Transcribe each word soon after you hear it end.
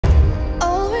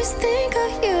always think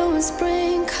of you when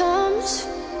spring comes,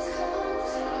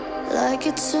 like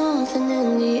it's something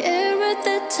in the air at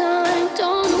that time.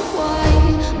 Don't know why.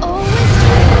 Always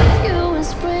think of you when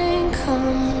spring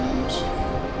comes.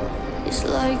 It's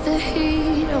like the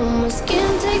heat on my skin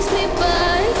takes me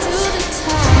back to the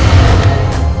time.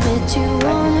 Met you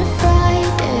on a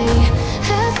Friday,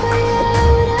 halfway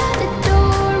out at the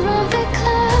door of the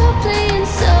club, playing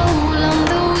soul on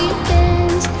the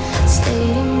weekends.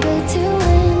 Stayed in bed till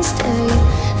Wednesday.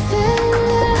 Fell in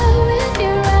love with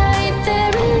you right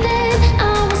there and then. I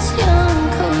was young,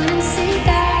 couldn't see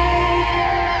that.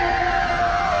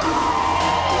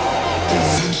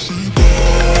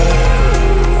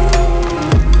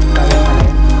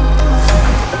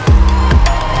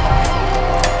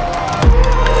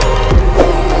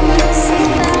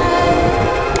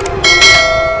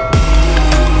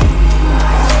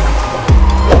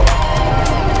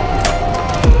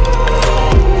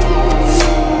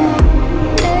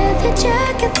 Leather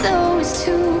jacket though it's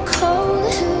too cold.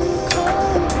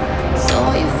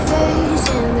 Saw your face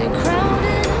in the crowd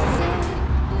and I think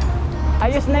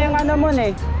Ayos na yung ano mo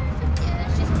eh.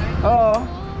 Oo.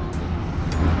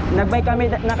 Nagbike kami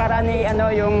nakaraan ni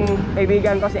yung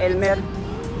kaibigan ko si Elmer,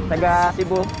 taga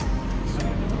Cebu.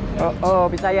 Oo,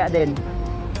 Bisaya din.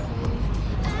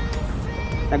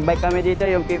 Nagbike kami dito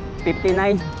yung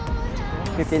 59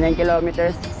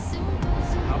 kilometers.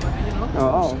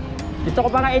 Oo. Gusto ko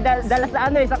pa nga idala sa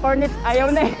sa Cornets,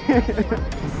 ayaw na eh.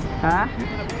 Ha?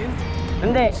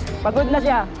 Hindi, pagod na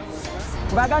siya.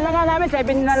 Bagal na nga namin,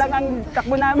 7 na lang ang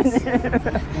takbo namin.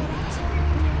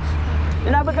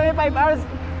 Inabot kami 5 hours.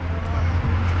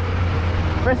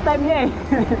 First time niya eh.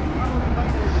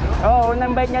 Oo,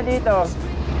 unang bike niya dito.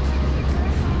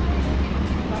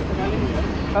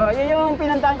 Oo, yun yung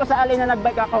pinuntahan ko sa alin na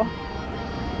nagbike ako.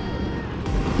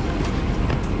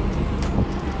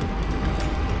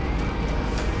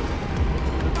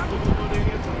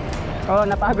 Oo,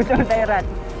 napagod yung Tayrat.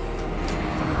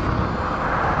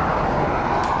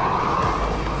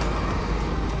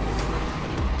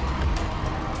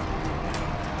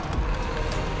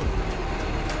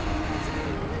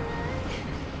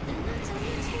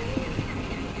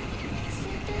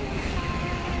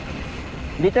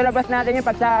 Dito labas natin yung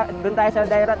pag doon tayo sa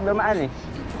Dairat dumaan eh.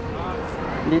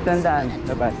 Dito ang daan,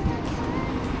 labas.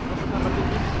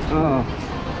 Oo.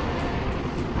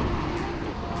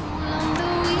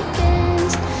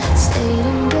 stayed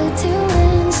in bed till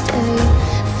Wednesday.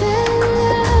 Fell in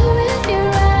love with you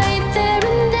right there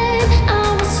and then.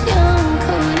 I was young,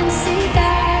 couldn't see that.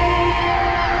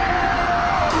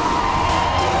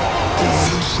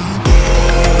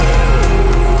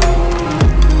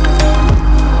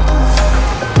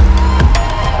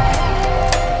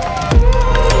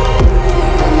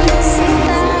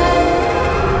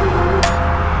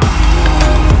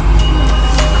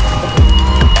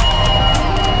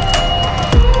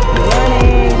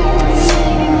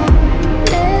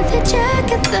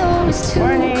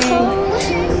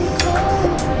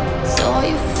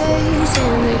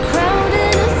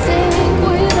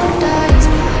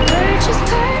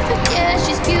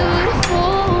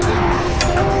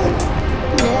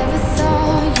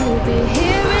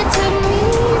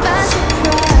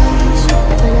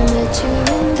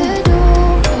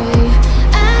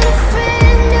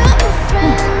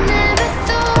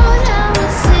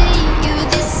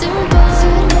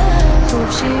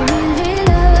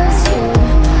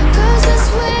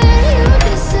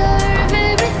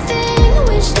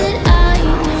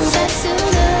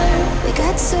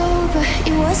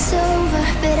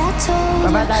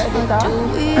 Baba tayo dito.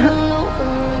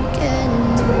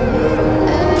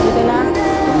 Dito na.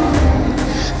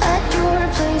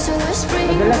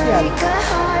 Madalas yan.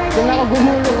 Doon ako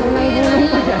gumulong. Unang gulong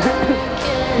ko dyan.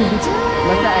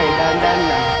 Basta eh, dahan-dahan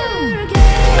lang.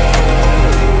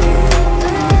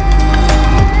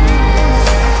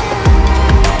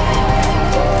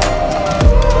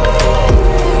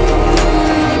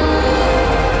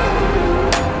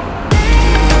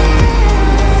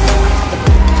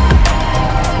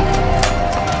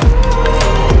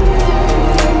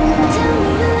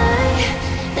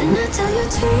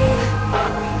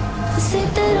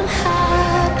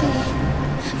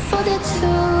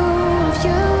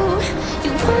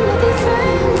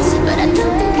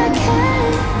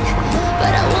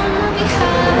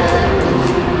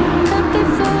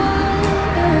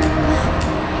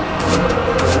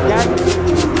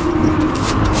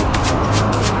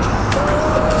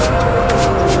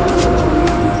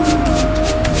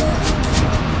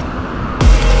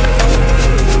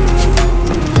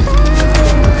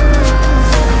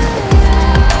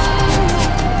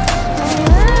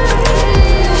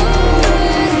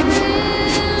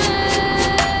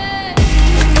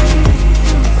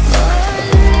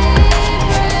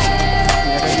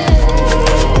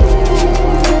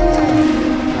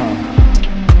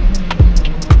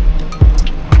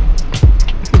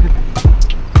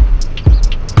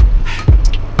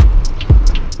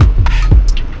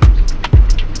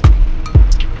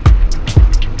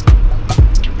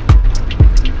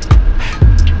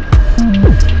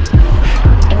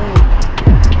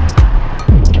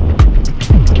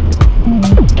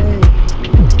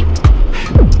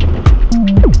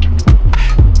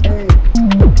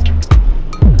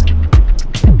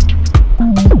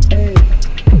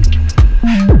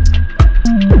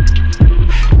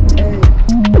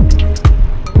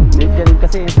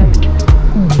 kasi inside.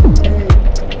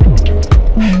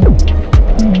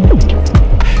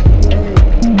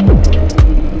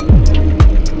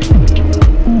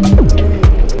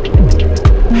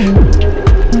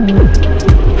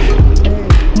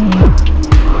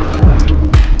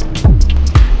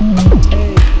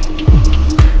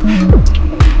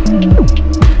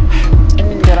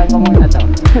 Picturean ko muna to.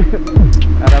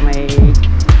 Para may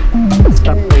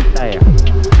stop point tayo.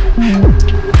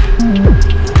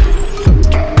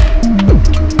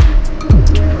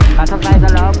 Pasok tayo sa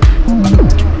loob.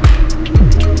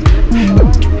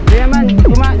 Hindi naman,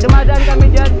 dumadaan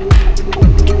kami dyan.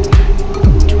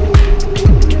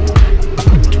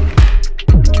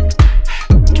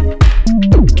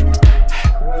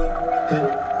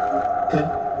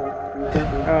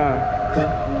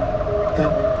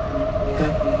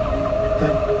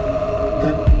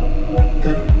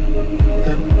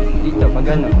 Dito, pag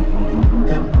ano.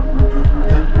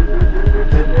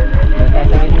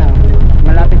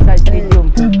 Malapit sa stadium.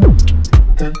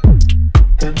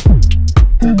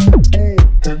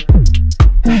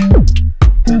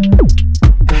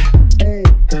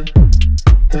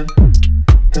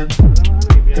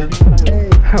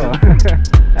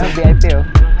 VIP oh.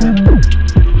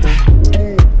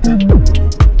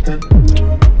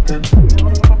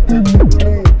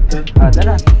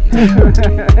 Tara.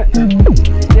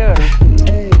 Picture.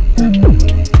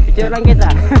 Picture lang kita.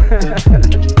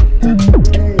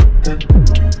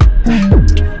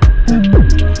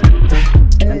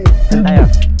 Saan tayo?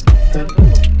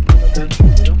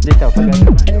 Dito, pag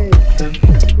ano.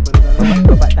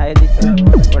 Baba tayo dito.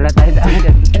 Wala tayo daan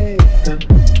dyan.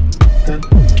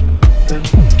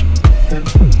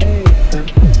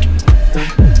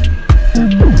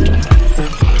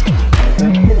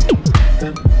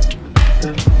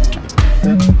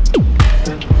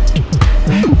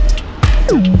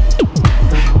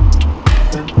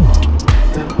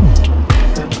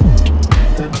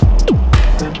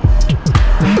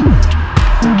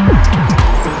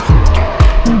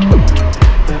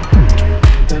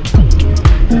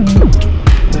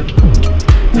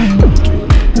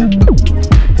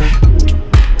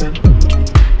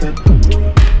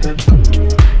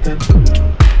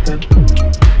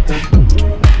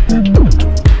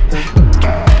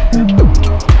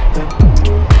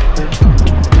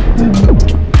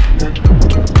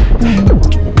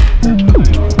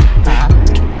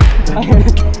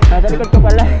 Nasa likod ko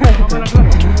pala.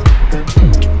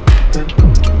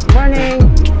 Morning!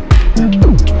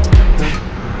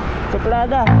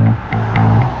 Suplada!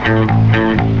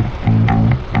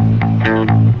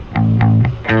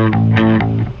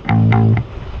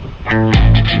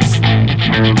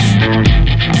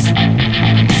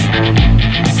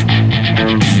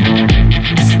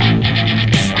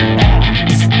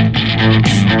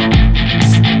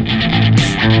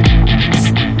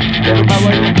 Pero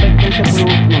bawal mag-bike sa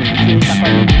group mo. Sinta ka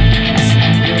nyo.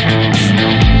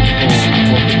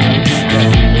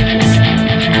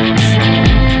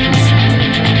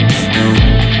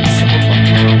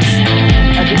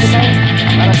 Dito tayo.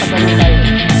 Para pagkaroon tayo.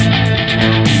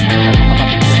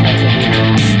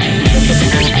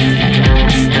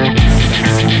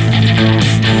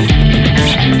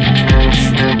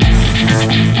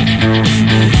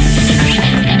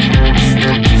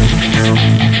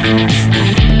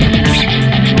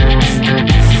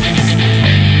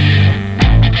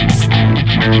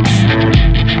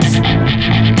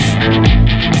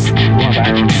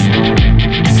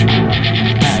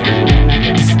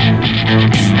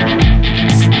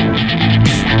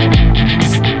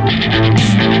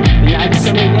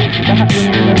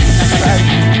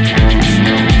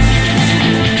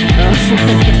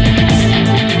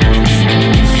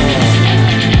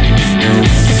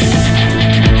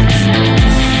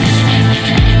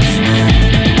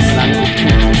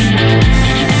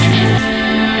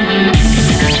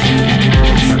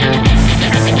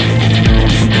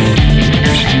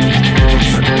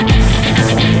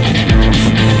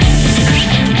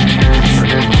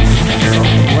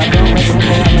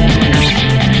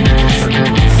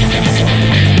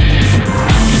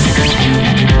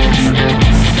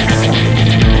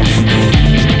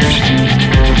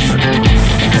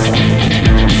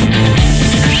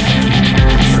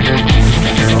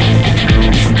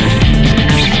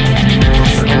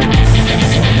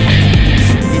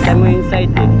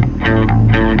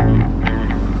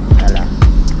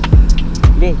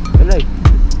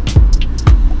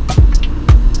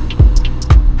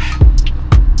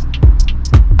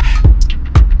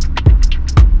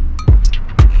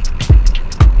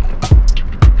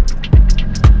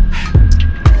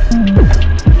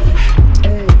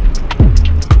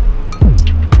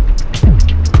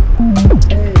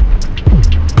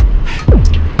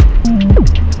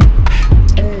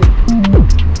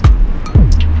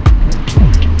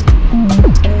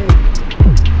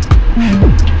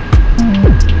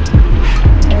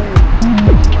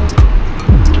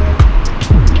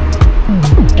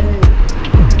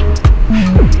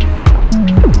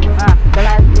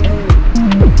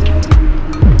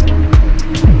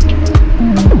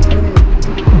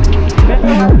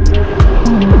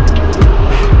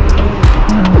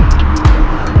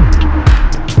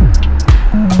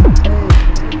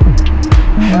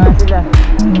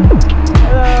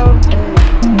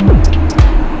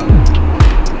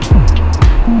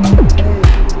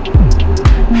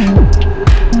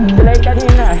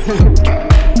 Uy,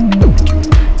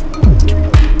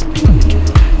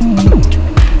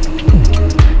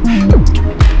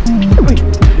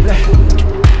 bila.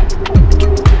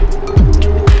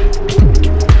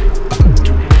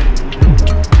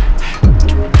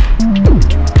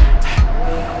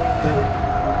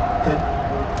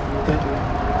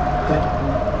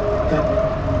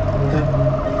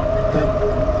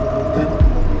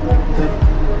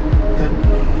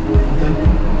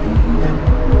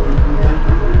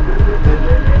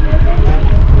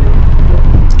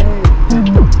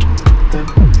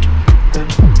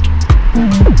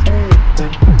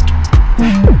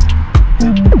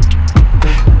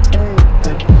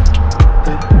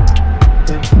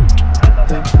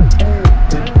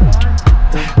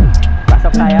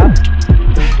 Pasok tayo?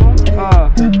 Oo.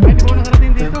 Ay, di ko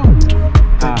nakarating dito.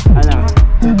 Ano?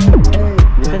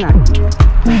 Dito na.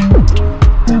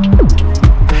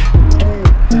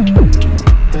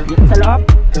 Dito sa loob?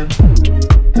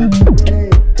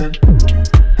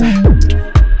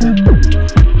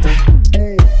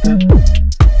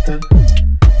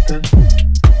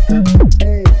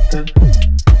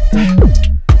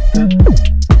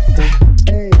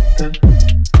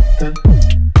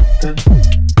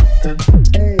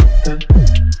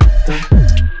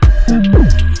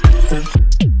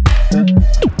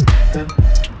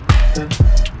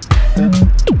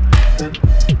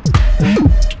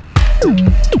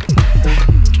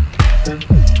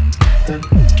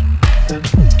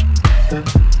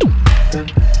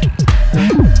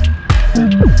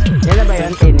 Yan na ba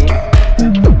yun, Tini?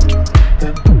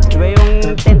 Diba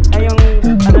yung tent, ay yung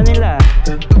ano nila?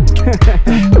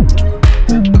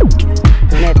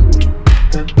 Net.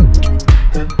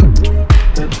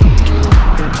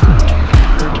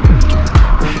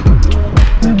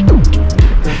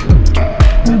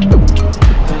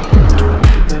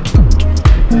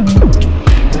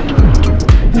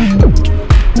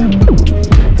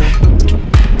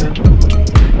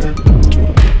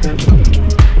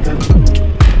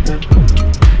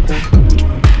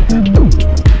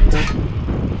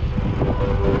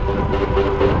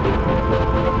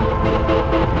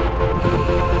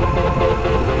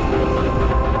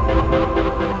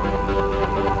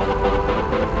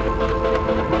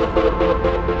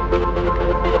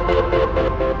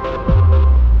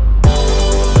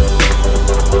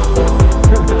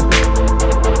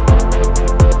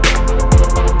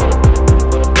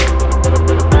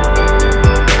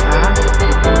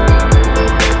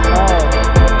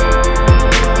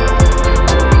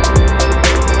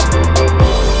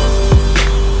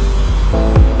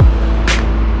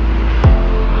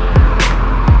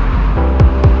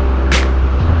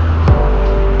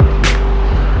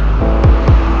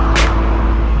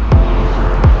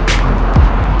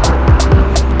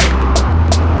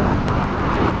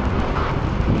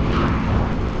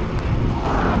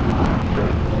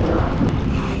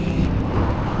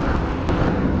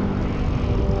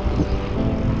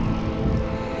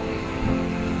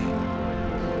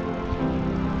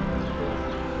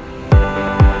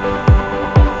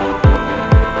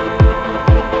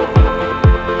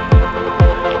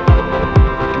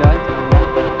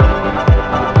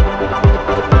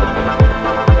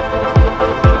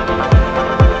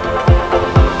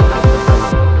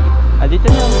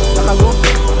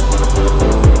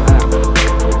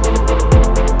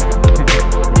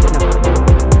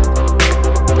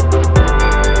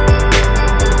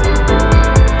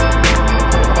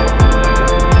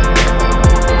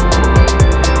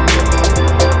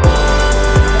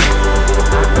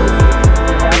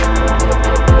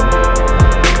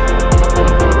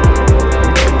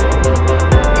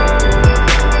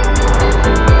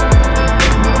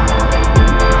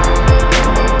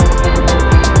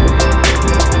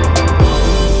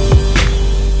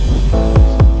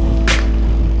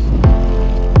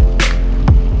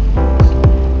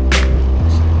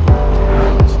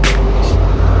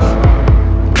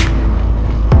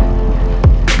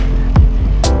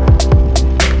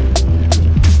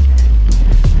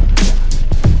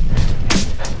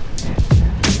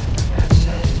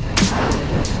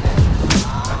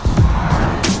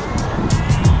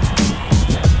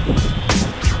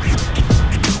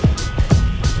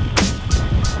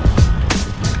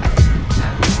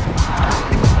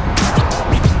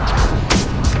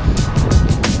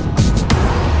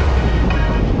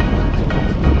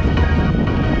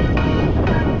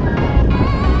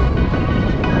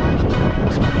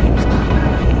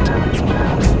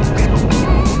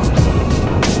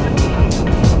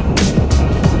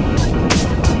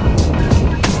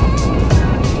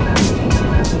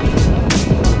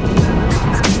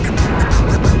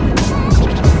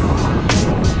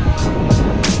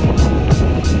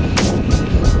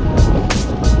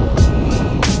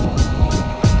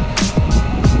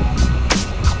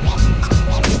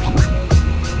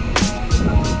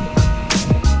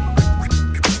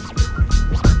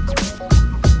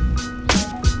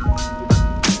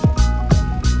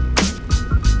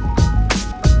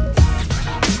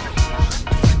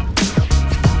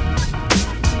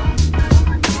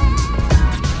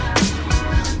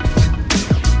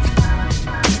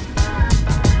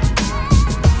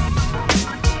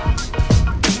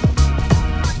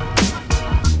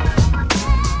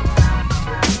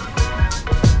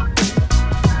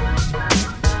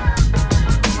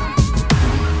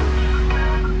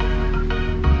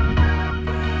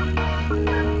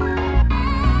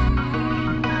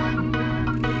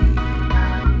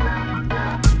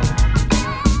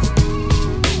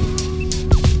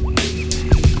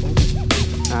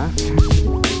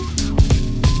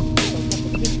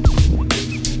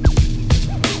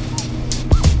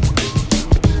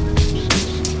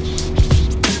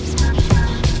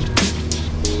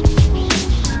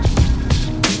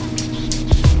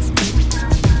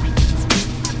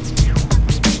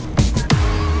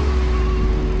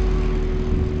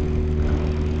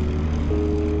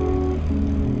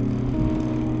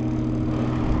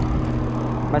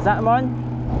 Basa mon.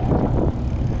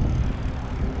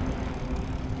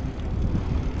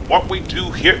 What we do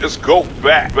here is go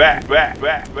back, back, back,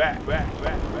 back, back, back,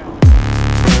 back.